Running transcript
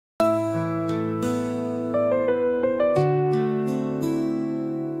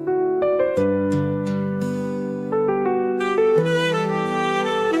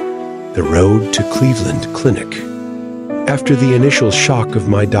The road to Cleveland Clinic. After the initial shock of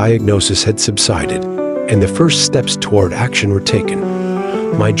my diagnosis had subsided and the first steps toward action were taken,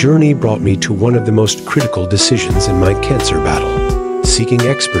 my journey brought me to one of the most critical decisions in my cancer battle, seeking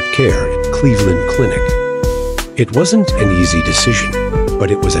expert care at Cleveland Clinic. It wasn't an easy decision,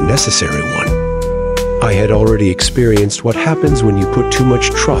 but it was a necessary one. I had already experienced what happens when you put too much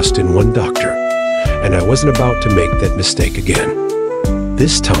trust in one doctor, and I wasn't about to make that mistake again.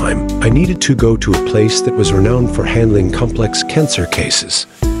 This time, I needed to go to a place that was renowned for handling complex cancer cases,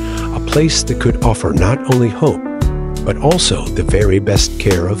 a place that could offer not only hope, but also the very best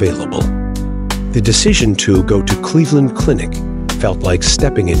care available. The decision to go to Cleveland Clinic felt like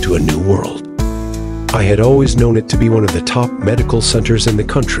stepping into a new world. I had always known it to be one of the top medical centers in the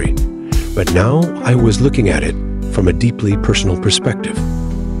country, but now I was looking at it from a deeply personal perspective.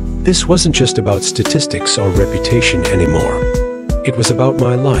 This wasn't just about statistics or reputation anymore. It was about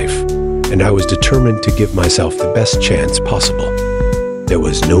my life, and I was determined to give myself the best chance possible. There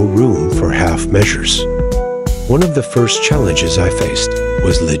was no room for half measures. One of the first challenges I faced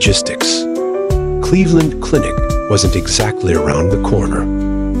was logistics. Cleveland Clinic wasn't exactly around the corner.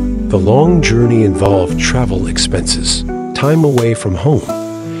 The long journey involved travel expenses, time away from home,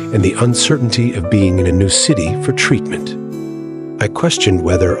 and the uncertainty of being in a new city for treatment. I questioned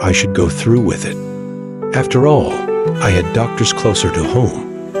whether I should go through with it. After all, I had doctors closer to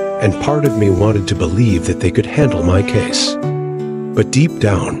home, and part of me wanted to believe that they could handle my case. But deep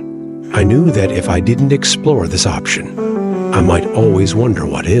down, I knew that if I didn't explore this option, I might always wonder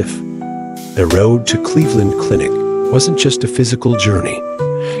what if. The road to Cleveland Clinic wasn't just a physical journey,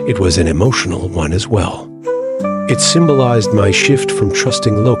 it was an emotional one as well. It symbolized my shift from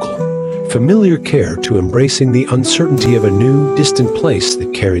trusting local, familiar care to embracing the uncertainty of a new, distant place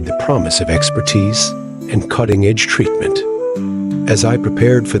that carried the promise of expertise and cutting-edge treatment. As I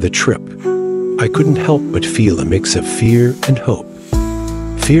prepared for the trip, I couldn't help but feel a mix of fear and hope.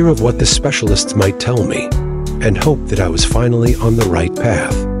 Fear of what the specialists might tell me, and hope that I was finally on the right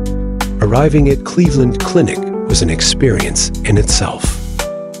path. Arriving at Cleveland Clinic was an experience in itself.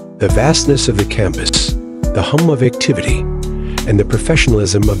 The vastness of the campus, the hum of activity, and the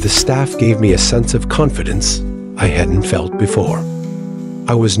professionalism of the staff gave me a sense of confidence I hadn't felt before.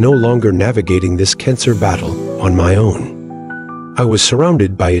 I was no longer navigating this cancer battle on my own. I was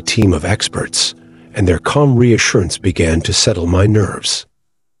surrounded by a team of experts, and their calm reassurance began to settle my nerves.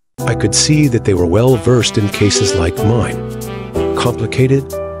 I could see that they were well versed in cases like mine. Complicated,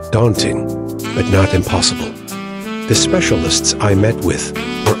 daunting, but not impossible. The specialists I met with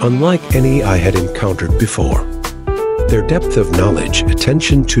were unlike any I had encountered before. Their depth of knowledge,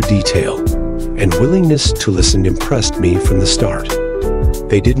 attention to detail, and willingness to listen impressed me from the start.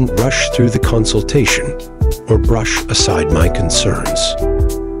 They didn't rush through the consultation or brush aside my concerns.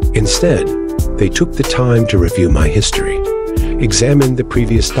 Instead, they took the time to review my history, examine the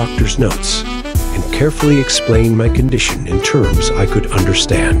previous doctor's notes, and carefully explain my condition in terms I could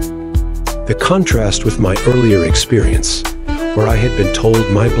understand. The contrast with my earlier experience, where I had been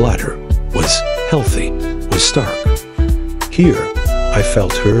told my bladder was healthy, was stark. Here, I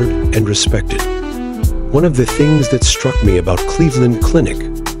felt heard and respected. One of the things that struck me about Cleveland Clinic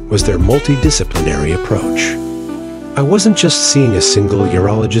was their multidisciplinary approach. I wasn't just seeing a single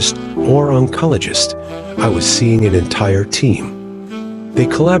urologist or oncologist, I was seeing an entire team. They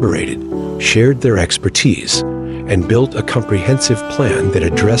collaborated, shared their expertise, and built a comprehensive plan that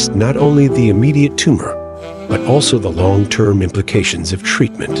addressed not only the immediate tumor, but also the long-term implications of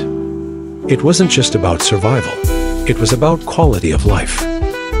treatment. It wasn't just about survival, it was about quality of life,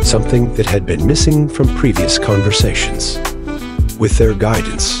 something that had been missing from previous conversations. With their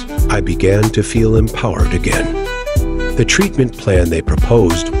guidance, I began to feel empowered again. The treatment plan they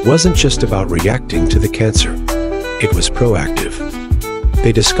proposed wasn't just about reacting to the cancer, it was proactive.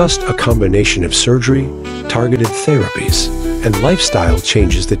 They discussed a combination of surgery, targeted therapies, and lifestyle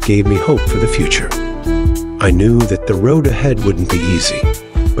changes that gave me hope for the future. I knew that the road ahead wouldn't be easy,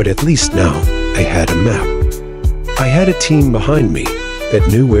 but at least now I had a map. I had a team behind me that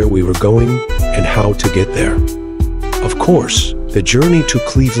knew where we were going and how to get there. Of course, the journey to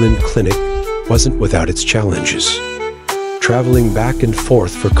Cleveland Clinic wasn't without its challenges. Traveling back and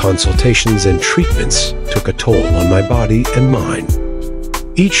forth for consultations and treatments took a toll on my body and mind.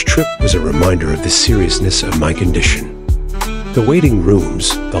 Each trip was a reminder of the seriousness of my condition. The waiting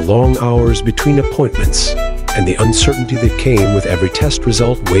rooms, the long hours between appointments, and the uncertainty that came with every test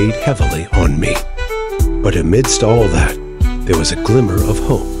result weighed heavily on me. But amidst all that, there was a glimmer of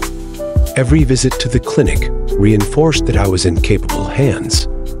hope. Every visit to the clinic reinforced that I was in capable hands,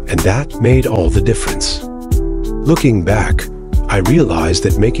 and that made all the difference. Looking back, I realized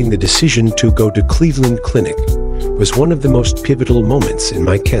that making the decision to go to Cleveland Clinic was one of the most pivotal moments in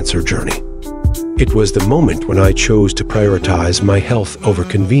my cancer journey. It was the moment when I chose to prioritize my health over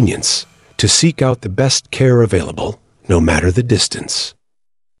convenience, to seek out the best care available, no matter the distance.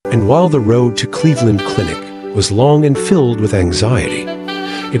 And while the road to Cleveland Clinic was long and filled with anxiety,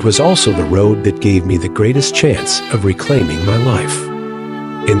 it was also the road that gave me the greatest chance of reclaiming my life.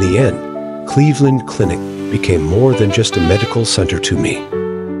 In the end, Cleveland Clinic became more than just a medical center to me.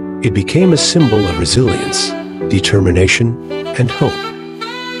 It became a symbol of resilience, determination, and hope.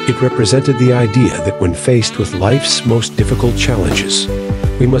 It represented the idea that when faced with life's most difficult challenges,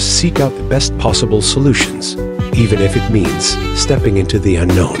 we must seek out the best possible solutions, even if it means stepping into the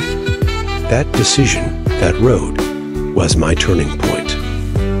unknown. That decision, that road, was my turning point.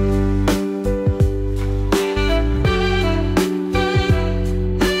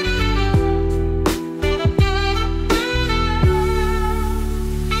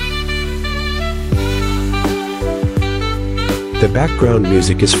 The background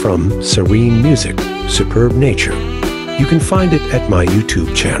music is from Serene Music, Superb Nature. You can find it at my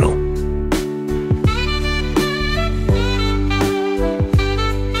YouTube channel.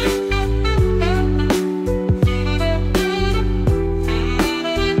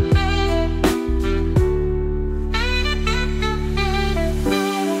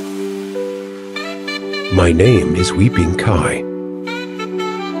 My name is Weeping Kai.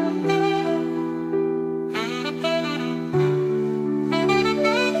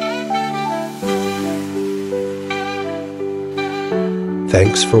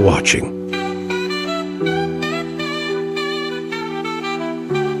 Thanks for watching.